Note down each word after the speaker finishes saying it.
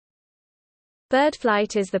Bird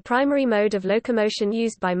flight is the primary mode of locomotion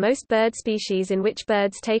used by most bird species in which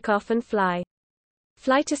birds take off and fly.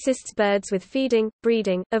 Flight assists birds with feeding,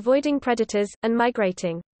 breeding, avoiding predators, and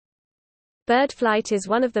migrating. Bird flight is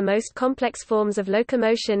one of the most complex forms of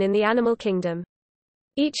locomotion in the animal kingdom.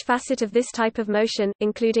 Each facet of this type of motion,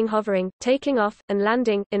 including hovering, taking off, and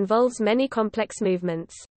landing, involves many complex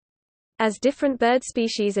movements. As different bird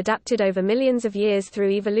species adapted over millions of years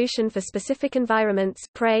through evolution for specific environments,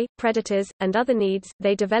 prey, predators, and other needs,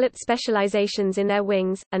 they developed specializations in their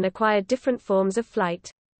wings, and acquired different forms of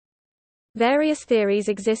flight. Various theories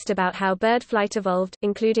exist about how bird flight evolved,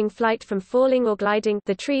 including flight from falling or gliding,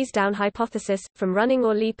 the trees down hypothesis, from running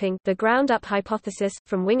or leaping, the ground up hypothesis,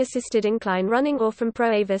 from wing-assisted incline running, or from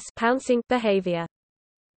proavis, pouncing behavior.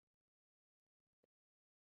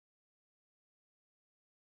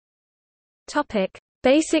 Topic: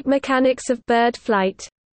 Basic mechanics of bird flight.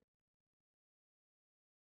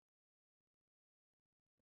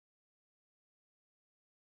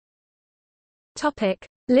 Topic: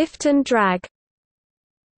 Lift and drag.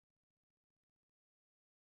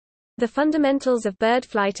 The fundamentals of bird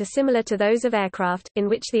flight are similar to those of aircraft, in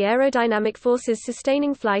which the aerodynamic forces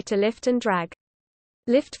sustaining flight are lift and drag.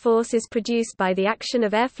 Lift force is produced by the action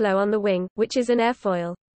of airflow on the wing, which is an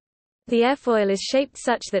airfoil. The airfoil is shaped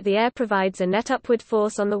such that the air provides a net upward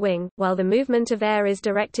force on the wing, while the movement of air is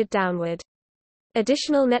directed downward.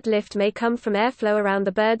 Additional net lift may come from airflow around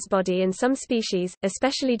the bird's body in some species,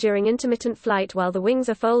 especially during intermittent flight while the wings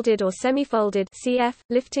are folded or semi-folded, cf.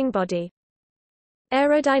 lifting body.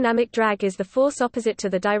 Aerodynamic drag is the force opposite to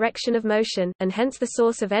the direction of motion, and hence the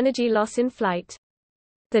source of energy loss in flight.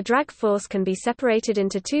 The drag force can be separated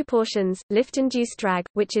into two portions: lift-induced drag,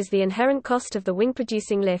 which is the inherent cost of the wing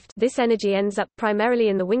producing lift, this energy ends up primarily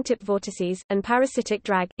in the wingtip vortices, and parasitic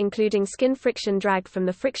drag, including skin friction drag from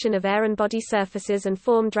the friction of air and body surfaces and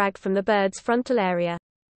form drag from the bird's frontal area.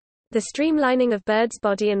 The streamlining of bird's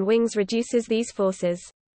body and wings reduces these forces.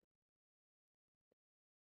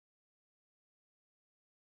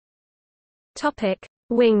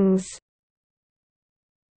 Wings.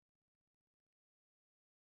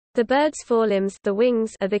 The bird's forelimbs, the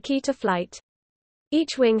wings, are the key to flight.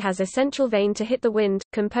 Each wing has a central vein to hit the wind,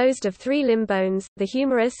 composed of three limb bones, the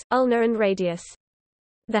humerus, ulna and radius.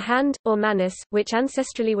 The hand, or manus, which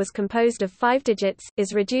ancestrally was composed of 5 digits,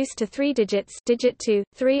 is reduced to 3 digits, digit 2,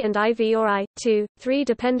 3 and IV or I, 2, 3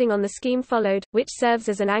 depending on the scheme followed, which serves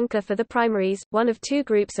as an anchor for the primaries, one of two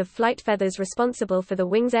groups of flight feathers responsible for the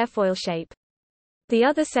wing's airfoil shape. The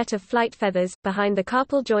other set of flight feathers, behind the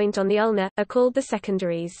carpal joint on the ulna, are called the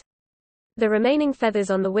secondaries. The remaining feathers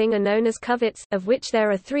on the wing are known as coverts, of which there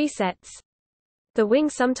are 3 sets. The wing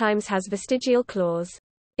sometimes has vestigial claws.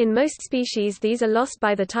 In most species these are lost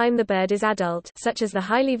by the time the bird is adult, such as the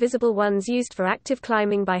highly visible ones used for active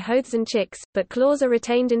climbing by hawks and chicks, but claws are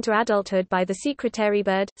retained into adulthood by the secretary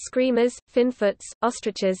bird, screamers, finfoots,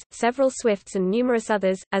 ostriches, several swifts and numerous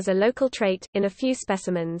others, as a local trait, in a few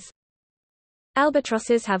specimens.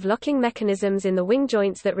 Albatrosses have locking mechanisms in the wing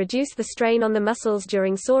joints that reduce the strain on the muscles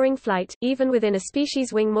during soaring flight, even within a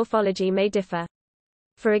species' wing morphology may differ.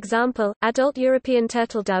 For example, adult European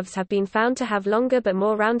turtle doves have been found to have longer but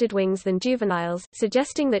more rounded wings than juveniles,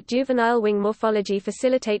 suggesting that juvenile wing morphology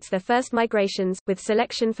facilitates their first migrations, with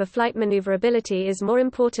selection for flight maneuverability is more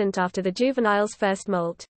important after the juvenile's first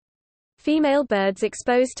molt. Female birds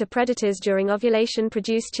exposed to predators during ovulation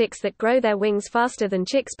produce chicks that grow their wings faster than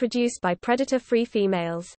chicks produced by predator-free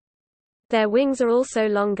females. Their wings are also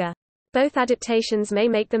longer. Both adaptations may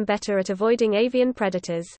make them better at avoiding avian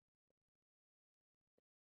predators.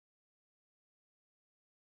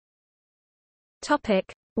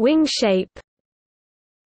 Wing shape.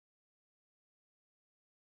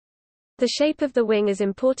 The shape of the wing is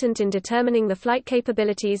important in determining the flight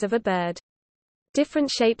capabilities of a bird.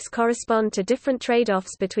 Different shapes correspond to different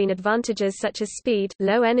trade-offs between advantages such as speed,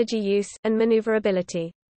 low energy use, and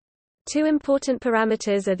maneuverability. Two important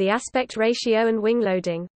parameters are the aspect ratio and wing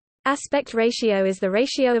loading. Aspect ratio is the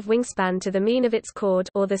ratio of wingspan to the mean of its chord,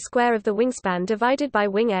 or the square of the wingspan divided by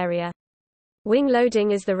wing area. Wing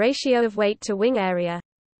loading is the ratio of weight to wing area.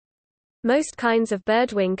 Most kinds of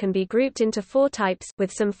bird wing can be grouped into 4 types,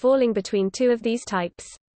 with some falling between 2 of these types.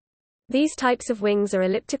 These types of wings are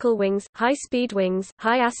elliptical wings, high-speed wings,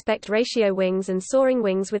 high aspect ratio wings and soaring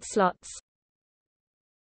wings with slots.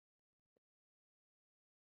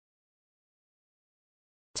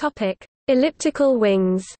 Elliptical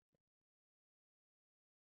wings.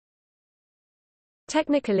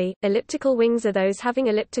 Technically, elliptical wings are those having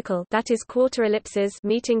elliptical, that is quarter ellipses,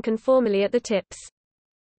 meeting conformally at the tips.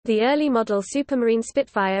 The early model Supermarine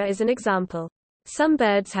Spitfire is an example. Some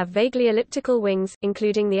birds have vaguely elliptical wings,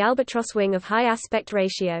 including the albatross wing of high aspect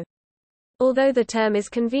ratio. Although the term is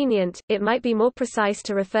convenient, it might be more precise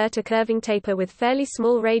to refer to curving taper with fairly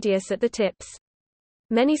small radius at the tips.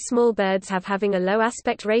 Many small birds have having a low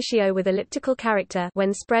aspect ratio with elliptical character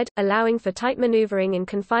when spread, allowing for tight maneuvering in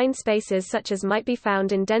confined spaces such as might be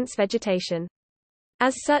found in dense vegetation.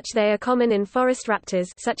 As such, they are common in forest raptors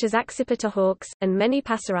such as accipiter hawks, and many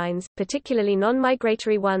passerines, particularly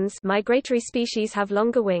non-migratory ones. Migratory species have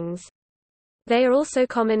longer wings. They are also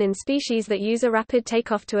common in species that use a rapid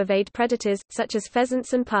takeoff to evade predators, such as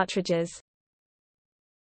pheasants and partridges.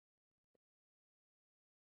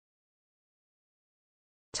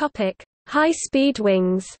 High-speed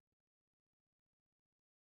wings.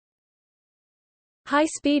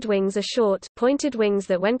 High-speed wings are short, pointed wings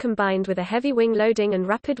that when combined with a heavy wing loading and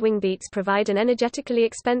rapid wing beats provide an energetically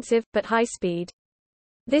expensive, but high speed.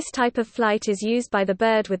 This type of flight is used by the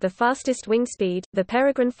bird with the fastest wing speed, the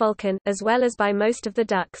peregrine falcon, as well as by most of the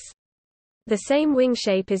ducks. The same wing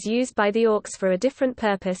shape is used by the auks for a different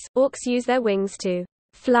purpose. Auks use their wings to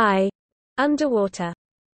fly underwater.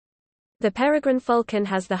 The peregrine falcon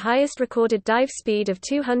has the highest recorded dive speed of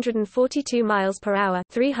 242 miles per hour,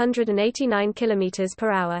 389 kilometers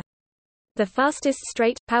per hour. The fastest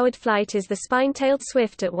straight, powered flight is the spine-tailed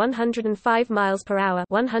swift at 105 miles per hour,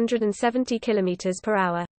 170 kilometers per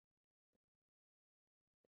hour.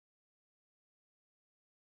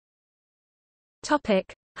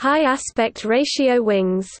 Topic: High aspect ratio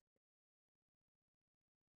wings.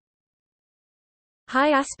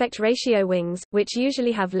 High aspect ratio wings, which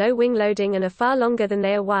usually have low wing loading and are far longer than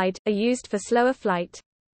they are wide, are used for slower flight.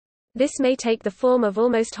 This may take the form of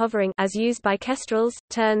almost hovering as used by kestrels,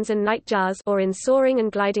 terns and nightjars, or in soaring and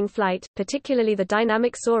gliding flight, particularly the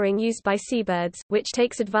dynamic soaring used by seabirds, which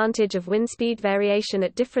takes advantage of wind speed variation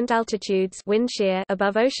at different altitudes, wind shear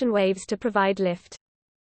above ocean waves to provide lift.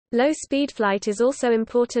 Low-speed flight is also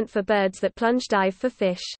important for birds that plunge dive for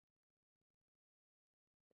fish.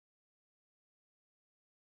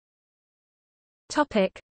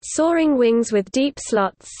 Soaring wings with deep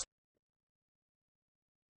slots.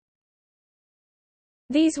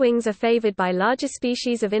 These wings are favored by larger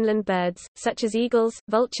species of inland birds, such as eagles,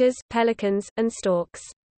 vultures, pelicans, and storks.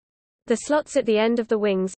 The slots at the end of the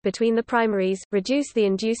wings, between the primaries, reduce the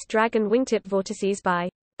induced drag and wingtip vortices by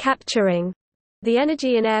capturing the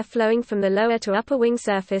energy in air flowing from the lower to upper wing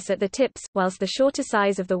surface at the tips, whilst the shorter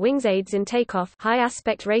size of the wings aids in takeoff. High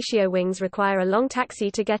aspect ratio wings require a long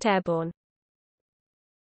taxi to get airborne.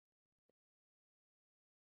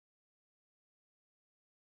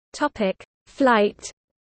 Flight.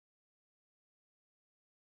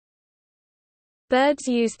 Birds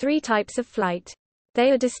use three types of flight.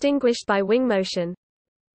 They are distinguished by wing motion.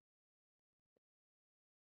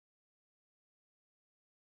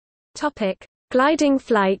 Gliding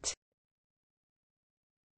flight.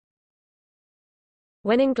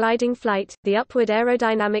 When in gliding flight, the upward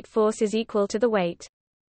aerodynamic force is equal to the weight.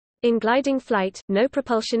 In gliding flight, no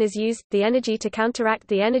propulsion is used. The energy to counteract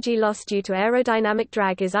the energy loss due to aerodynamic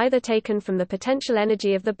drag is either taken from the potential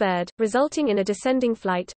energy of the bird, resulting in a descending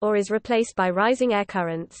flight, or is replaced by rising air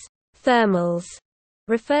currents, thermals,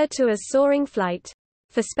 referred to as soaring flight.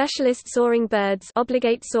 For specialist soaring birds,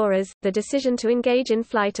 obligate soarers, the decision to engage in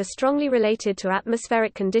flight are strongly related to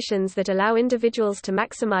atmospheric conditions that allow individuals to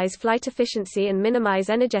maximize flight efficiency and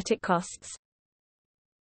minimize energetic costs.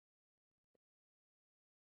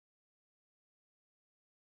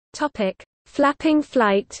 Flapping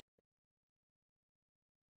flight.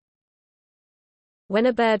 When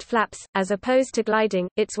a bird flaps, as opposed to gliding,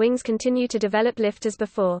 its wings continue to develop lift as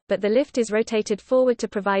before, but the lift is rotated forward to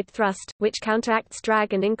provide thrust, which counteracts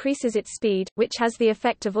drag and increases its speed, which has the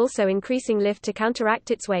effect of also increasing lift to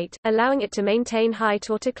counteract its weight, allowing it to maintain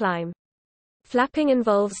height or to climb. Flapping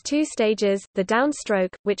involves two stages, the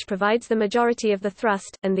downstroke, which provides the majority of the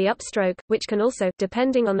thrust, and the upstroke, which can also,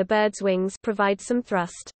 depending on the bird's wings, provide some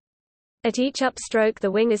thrust. At each upstroke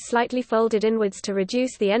the wing is slightly folded inwards to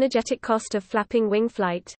reduce the energetic cost of flapping wing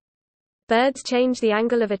flight. Birds change the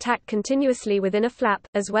angle of attack continuously within a flap,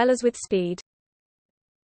 as well as with speed.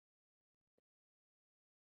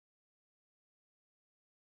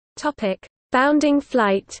 Bounding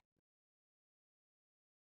flight.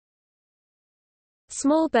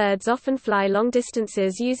 Small birds often fly long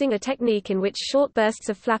distances using a technique in which short bursts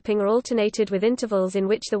of flapping are alternated with intervals in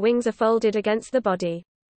which the wings are folded against the body.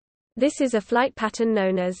 This is a flight pattern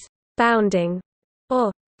known as bounding or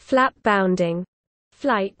flap bounding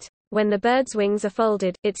flight. When the bird's wings are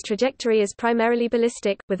folded, its trajectory is primarily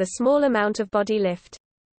ballistic, with a small amount of body lift.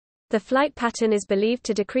 The flight pattern is believed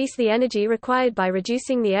to decrease the energy required by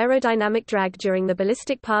reducing the aerodynamic drag during the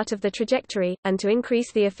ballistic part of the trajectory, and to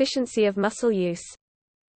increase the efficiency of muscle use.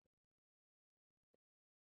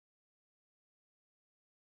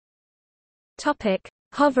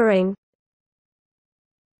 Hovering.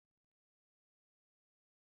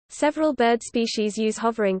 Several bird species use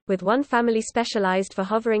hovering, with one family specialized for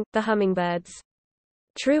hovering, the hummingbirds.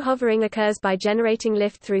 True hovering occurs by generating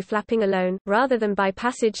lift through flapping alone, rather than by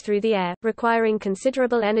passage through the air, requiring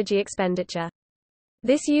considerable energy expenditure.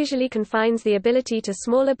 This usually confines the ability to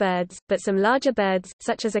smaller birds, but some larger birds,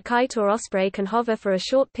 such as a kite or osprey, can hover for a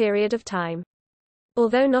short period of time.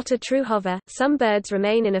 Although not a true hover, some birds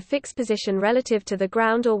remain in a fixed position relative to the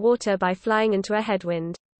ground or water by flying into a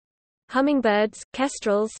headwind. Hummingbirds,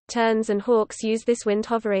 kestrels, terns and hawks use this wind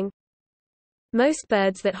hovering. Most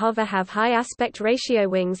birds that hover have high aspect ratio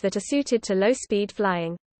wings that are suited to low-speed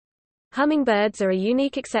flying. Hummingbirds are a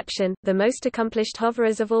unique exception, the most accomplished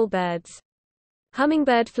hoverers of all birds.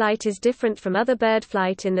 Hummingbird flight is different from other bird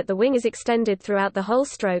flight in that the wing is extended throughout the whole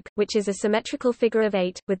stroke, which is a symmetrical figure of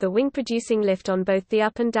 8, with the wing producing lift on both the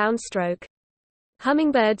up and down stroke.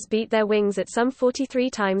 Hummingbirds beat their wings at some 43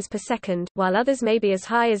 times per second, while others may be as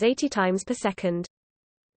high as 80 times per second.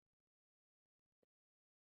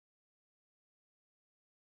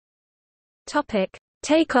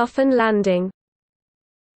 Takeoff and landing.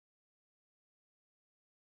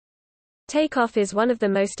 Takeoff is one of the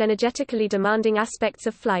most energetically demanding aspects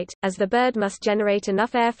of flight, as the bird must generate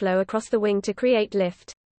enough airflow across the wing to create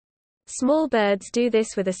lift. Small birds do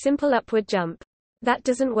this with a simple upward jump. That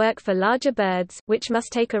doesn't work for larger birds, which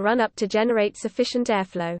must take a run up to generate sufficient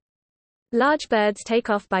airflow. Large birds take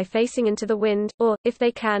off by facing into the wind, or, if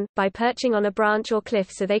they can, by perching on a branch or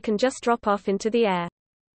cliff so they can just drop off into the air.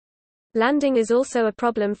 Landing is also a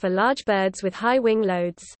problem for large birds with high wing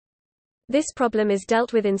loads. This problem is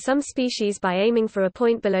dealt with in some species by aiming for a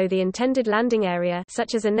point below the intended landing area,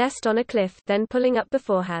 such as a nest on a cliff, then pulling up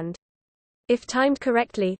beforehand. If timed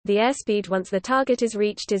correctly, the airspeed once the target is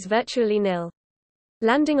reached is virtually nil.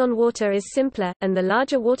 Landing on water is simpler, and the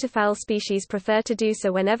larger waterfowl species prefer to do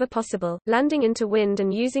so whenever possible, landing into wind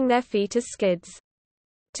and using their feet as skids.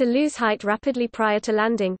 To lose height rapidly prior to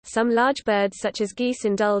landing, some large birds such as geese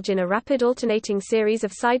indulge in a rapid alternating series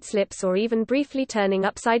of side slips or even briefly turning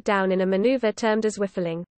upside down in a maneuver termed as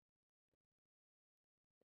whiffling.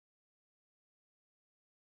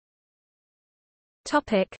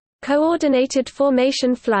 Coordinated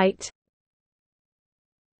formation flight.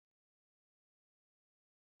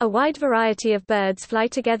 A wide variety of birds fly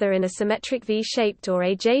together in a symmetric V-shaped or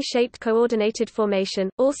a J-shaped coordinated formation,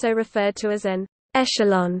 also referred to as an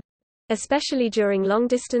echelon, especially during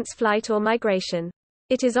long-distance flight or migration.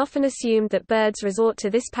 It is often assumed that birds resort to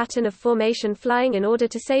this pattern of formation flying in order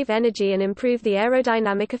to save energy and improve the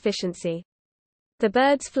aerodynamic efficiency. The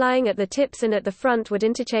birds flying at the tips and at the front would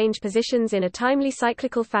interchange positions in a timely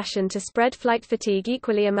cyclical fashion to spread flight fatigue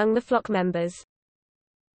equally among the flock members.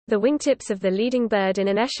 The wingtips of the leading bird in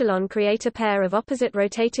an echelon create a pair of opposite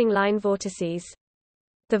rotating line vortices.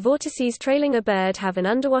 The vortices trailing a bird have an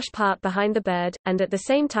underwash part behind the bird, and at the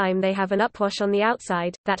same time they have an upwash on the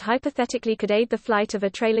outside, that hypothetically could aid the flight of a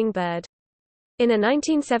trailing bird. In a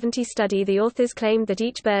 1970 study, the authors claimed that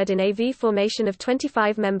each bird in a V formation of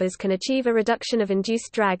 25 members can achieve a reduction of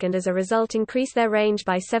induced drag and as a result increase their range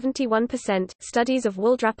by 71%. Studies of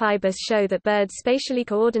Waldrop ibis show that birds spatially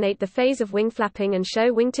coordinate the phase of wing flapping and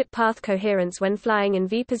show wingtip path coherence when flying in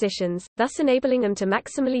V positions, thus enabling them to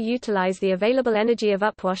maximally utilize the available energy of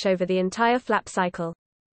upwash over the entire flap cycle.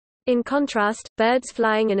 In contrast, birds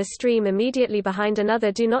flying in a stream immediately behind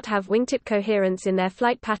another do not have wingtip coherence in their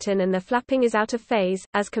flight pattern and their flapping is out of phase,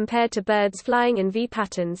 as compared to birds flying in V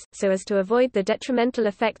patterns, so as to avoid the detrimental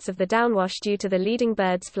effects of the downwash due to the leading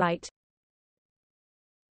bird's flight.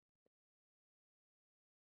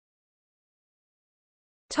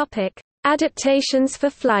 Adaptations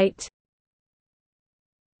for flight.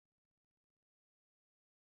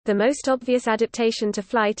 The most obvious adaptation to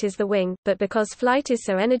flight is the wing, but because flight is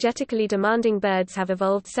so energetically demanding, birds have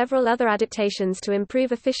evolved several other adaptations to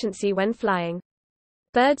improve efficiency when flying.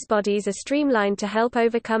 Birds' bodies are streamlined to help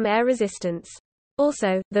overcome air resistance.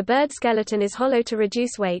 Also, the bird skeleton is hollow to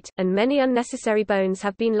reduce weight, and many unnecessary bones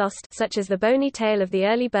have been lost, such as the bony tail of the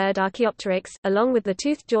early bird Archaeopteryx, along with the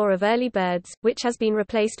toothed jaw of early birds, which has been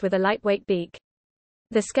replaced with a lightweight beak.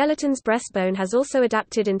 The skeleton's breastbone has also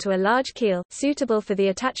adapted into a large keel, suitable for the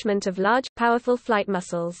attachment of large, powerful flight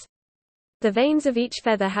muscles. The vanes of each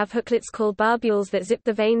feather have hooklets called barbules that zip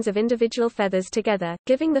the vanes of individual feathers together,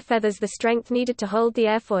 giving the feathers the strength needed to hold the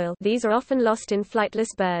airfoil. These are often lost in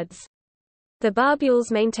flightless birds. The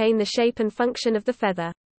barbules maintain the shape and function of the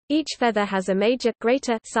feather. Each feather has a major,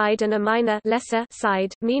 greater side and a minor, lesser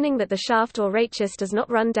side, meaning that the shaft or rachis does not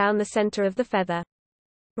run down the center of the feather.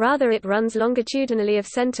 Rather it runs longitudinally of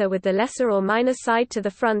center with the lesser or minor side to the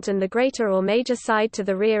front and the greater or major side to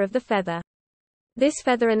the rear of the feather. This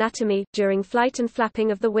feather anatomy, during flight and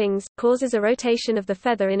flapping of the wings, causes a rotation of the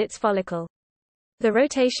feather in its follicle. The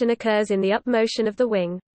rotation occurs in the up motion of the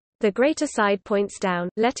wing. The greater side points down,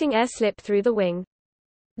 letting air slip through the wing.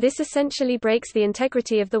 This essentially breaks the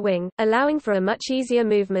integrity of the wing, allowing for a much easier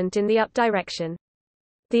movement in the up direction.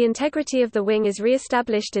 The integrity of the wing is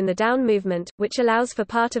re-established in the down movement, which allows for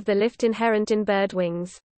part of the lift inherent in bird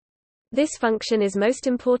wings. This function is most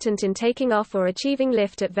important in taking off or achieving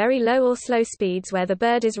lift at very low or slow speeds where the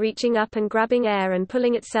bird is reaching up and grabbing air and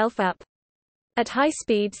pulling itself up. At high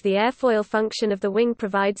speeds, the airfoil function of the wing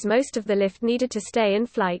provides most of the lift needed to stay in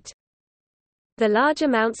flight. The large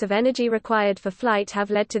amounts of energy required for flight have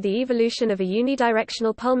led to the evolution of a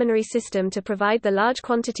unidirectional pulmonary system to provide the large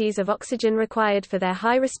quantities of oxygen required for their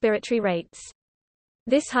high respiratory rates.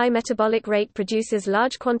 This high metabolic rate produces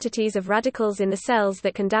large quantities of radicals in the cells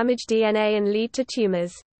that can damage DNA and lead to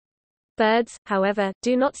tumors. Birds, however,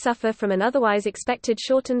 do not suffer from an otherwise expected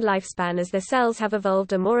shortened lifespan as their cells have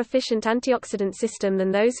evolved a more efficient antioxidant system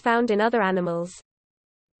than those found in other animals.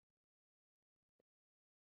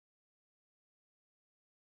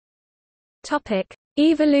 Topic: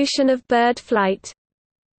 Evolution of bird flight.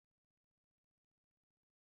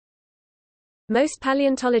 Most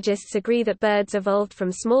paleontologists agree that birds evolved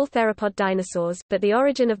from small theropod dinosaurs, but the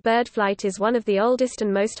origin of bird flight is one of the oldest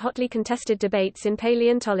and most hotly contested debates in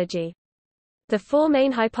paleontology. The four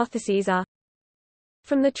main hypotheses are: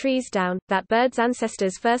 from the trees down, that birds'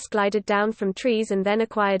 ancestors first glided down from trees and then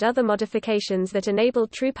acquired other modifications that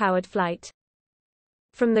enabled true powered flight.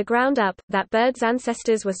 From the ground up, that birds'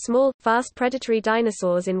 ancestors were small, fast predatory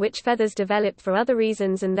dinosaurs in which feathers developed for other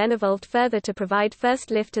reasons and then evolved further to provide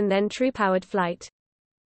first lift and then true powered flight.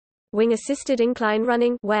 Wing-assisted incline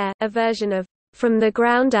running, where, a version of from the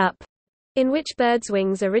ground up, in which birds'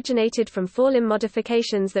 wings originated from forelimb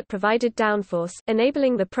modifications that provided downforce,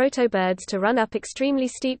 enabling the proto-birds to run up extremely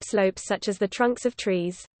steep slopes such as the trunks of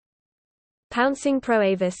trees. Pouncing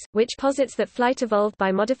proavis, which posits that flight evolved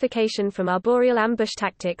by modification from arboreal ambush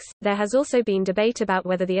tactics. There has also been debate about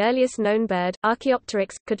whether the earliest known bird,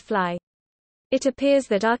 Archaeopteryx, could fly. It appears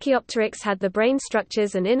that Archaeopteryx had the brain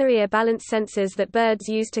structures and inner ear balance sensors that birds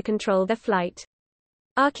use to control their flight.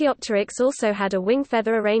 Archaeopteryx also had a wing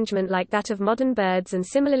feather arrangement like that of modern birds and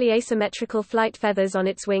similarly asymmetrical flight feathers on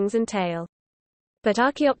its wings and tail. But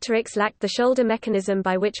Archaeopteryx lacked the shoulder mechanism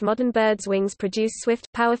by which modern birds' wings produce swift,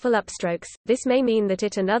 powerful upstrokes. This may mean that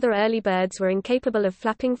it and other early birds were incapable of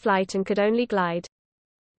flapping flight and could only glide.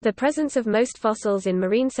 The presence of most fossils in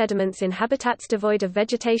marine sediments in habitats devoid of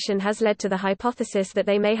vegetation has led to the hypothesis that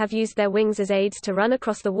they may have used their wings as aids to run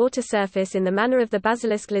across the water surface in the manner of the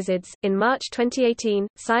basilisk lizards. In March 2018,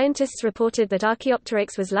 scientists reported that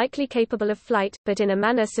Archaeopteryx was likely capable of flight, but in a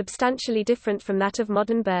manner substantially different from that of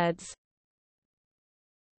modern birds.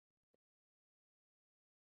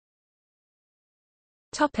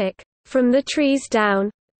 From the trees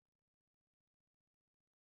down.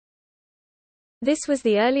 This was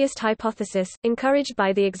the earliest hypothesis, encouraged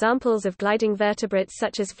by the examples of gliding vertebrates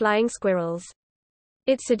such as flying squirrels.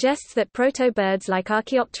 It suggests that proto-birds like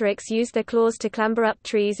Archaeopteryx used their claws to clamber up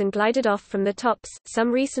trees and glided off from the tops.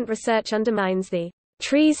 Some recent research undermines the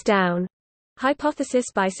trees down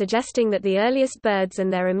hypothesis by suggesting that the earliest birds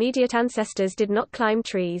and their immediate ancestors did not climb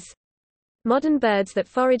trees. Modern birds that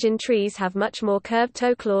forage in trees have much more curved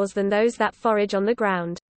toe claws than those that forage on the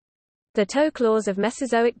ground. The toe claws of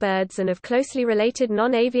Mesozoic birds and of closely related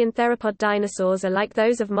non-avian theropod dinosaurs are like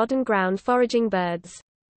those of modern ground foraging birds.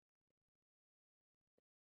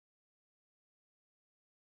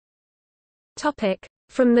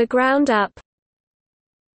 From the ground up.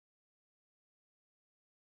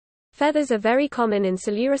 Feathers are very common in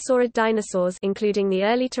coelurosaurid dinosaurs, including the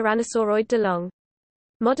early Tyrannosauroid DeLong.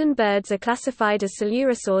 Modern birds are classified as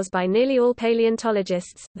coelurosaurs by nearly all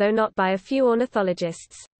paleontologists, though not by a few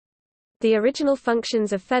ornithologists. The original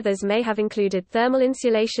functions of feathers may have included thermal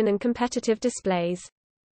insulation and competitive displays.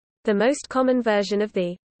 The most common version of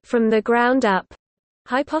the from the ground up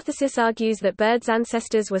hypothesis argues that birds'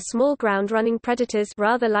 ancestors were small ground-running predators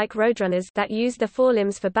rather like roadrunners that used their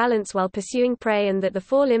forelimbs for balance while pursuing prey, and that the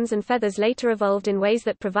forelimbs and feathers later evolved in ways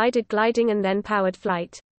that provided gliding and then powered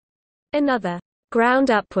flight. Another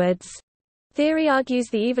ground upwards theory argues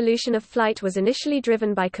the evolution of flight was initially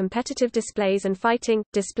driven by competitive displays and fighting.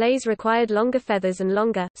 Displays required longer feathers and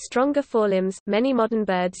longer, stronger forelimbs. Many modern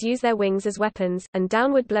birds use their wings as weapons, and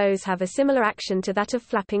downward blows have a similar action to that of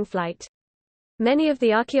flapping flight. Many of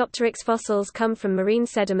the Archaeopteryx fossils come from marine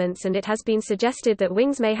sediments, and it has been suggested that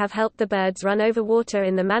wings may have helped the birds run over water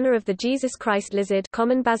in the manner of the Jesus Christ lizard,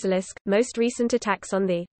 common basilisk. Most recent attacks on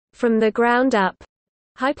the from the ground up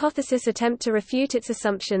hypothesis attempt to refute its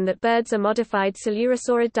assumption that birds are modified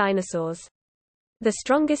coelurosaurid dinosaurs. The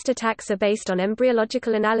strongest attacks are based on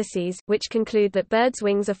embryological analyses, which conclude that birds'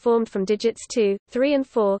 wings are formed from digits 2, 3 and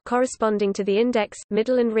 4 corresponding to the index,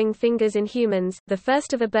 middle and ring fingers in humans. The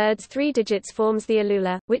first of a bird's 3 digits forms the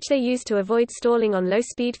alula, which they use to avoid stalling on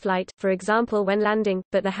low-speed flight, for example when landing,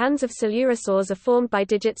 but the hands of coelurosaurs are formed by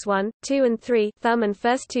digits 1, 2 and 3, thumb and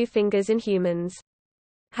first 2 fingers in humans.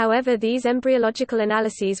 However, these embryological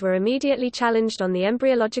analyses were immediately challenged on the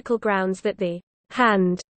embryological grounds that the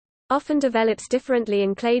hand often develops differently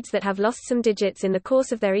in clades that have lost some digits in the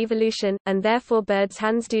course of their evolution, and therefore birds'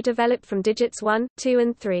 hands do develop from digits 1, 2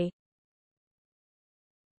 and 3.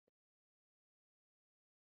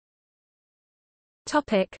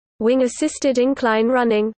 Topic: Wing-assisted incline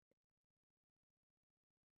running.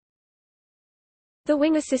 The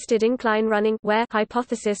wing-assisted incline running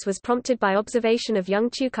hypothesis was prompted by observation of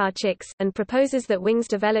young chukar chicks, and proposes that wings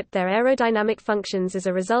developed their aerodynamic functions as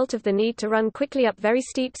a result of the need to run quickly up very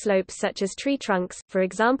steep slopes such as tree trunks, for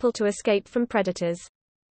example to escape from predators.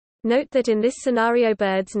 Note that in this scenario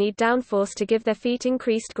birds need downforce to give their feet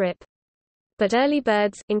increased grip. But early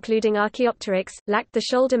birds, including Archaeopteryx, lacked the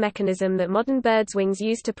shoulder mechanism that modern birds' wings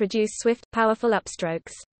use to produce swift, powerful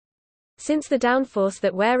upstrokes. Since the downforce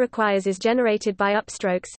that wear requires is generated by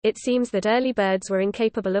upstrokes, it seems that early birds were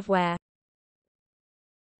incapable of wear.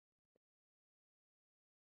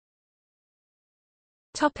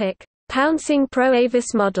 Topic: Pouncing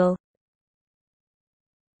proavis model.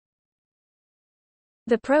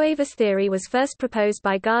 The proavis theory was first proposed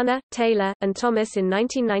by Garner, Taylor, and Thomas in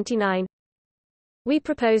 1999. We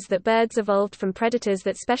propose that birds evolved from predators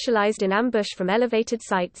that specialized in ambush from elevated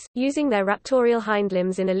sites, using their raptorial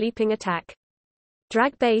hindlimbs in a leaping attack.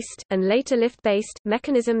 Drag-based, and later lift-based,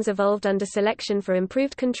 mechanisms evolved under selection for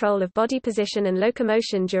improved control of body position and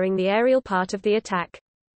locomotion during the aerial part of the attack.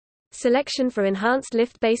 Selection for enhanced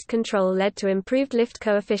lift-based control led to improved lift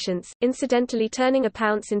coefficients, incidentally turning a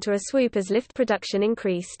pounce into a swoop as lift production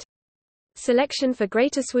increased. Selection for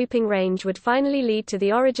greater swooping range would finally lead to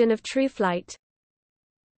the origin of true flight.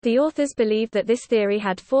 The authors believed that this theory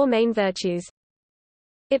had 4 main virtues.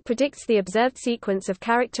 It predicts the observed sequence of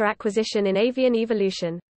character acquisition in avian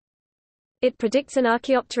evolution. It predicts an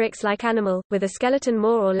Archaeopteryx-like animal, with a skeleton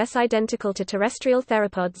more or less identical to terrestrial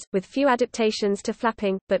theropods, with few adaptations to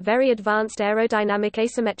flapping, but very advanced aerodynamic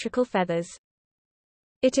asymmetrical feathers.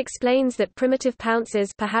 It explains that primitive pouncers,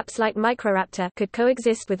 perhaps like Microraptor, could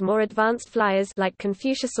coexist with more advanced flyers like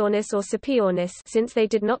Confuciusornis or Sapiornis, since they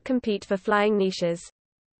did not compete for flying niches.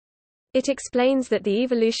 It explains that the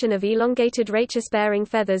evolution of elongated rachis-bearing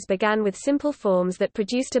feathers began with simple forms that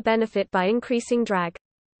produced a benefit by increasing drag.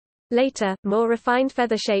 Later, more refined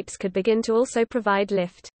feather shapes could begin to also provide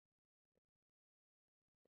lift.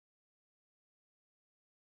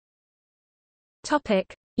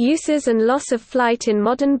 Topic: Uses and loss of flight in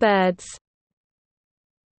modern birds.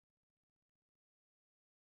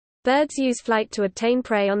 Birds use flight to obtain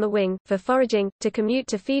prey on the wing, for foraging, to commute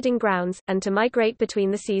to feeding grounds, and to migrate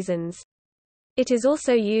between the seasons. It is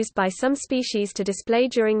also used by some species to display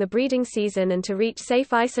during the breeding season and to reach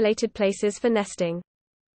safe isolated places for nesting.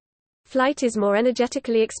 Flight is more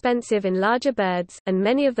energetically expensive in larger birds, and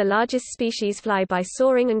many of the largest species fly by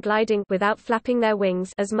soaring and gliding without flapping their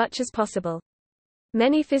wings as much as possible.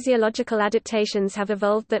 Many physiological adaptations have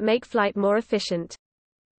evolved that make flight more efficient.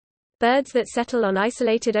 Birds that settle on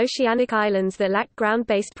isolated oceanic islands that lack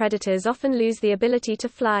ground-based predators often lose the ability to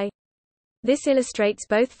fly. This illustrates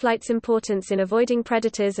both flight's importance in avoiding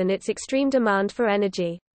predators and its extreme demand for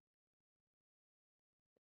energy.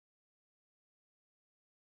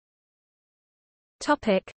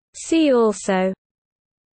 See also: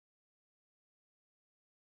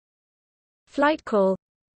 Flight call,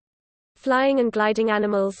 flying and gliding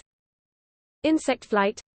animals, insect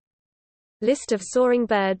flight, list of soaring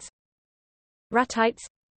birds, ratites,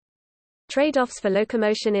 trade-offs for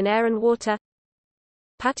locomotion in air and water,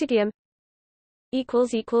 patagium.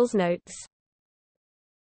 Notes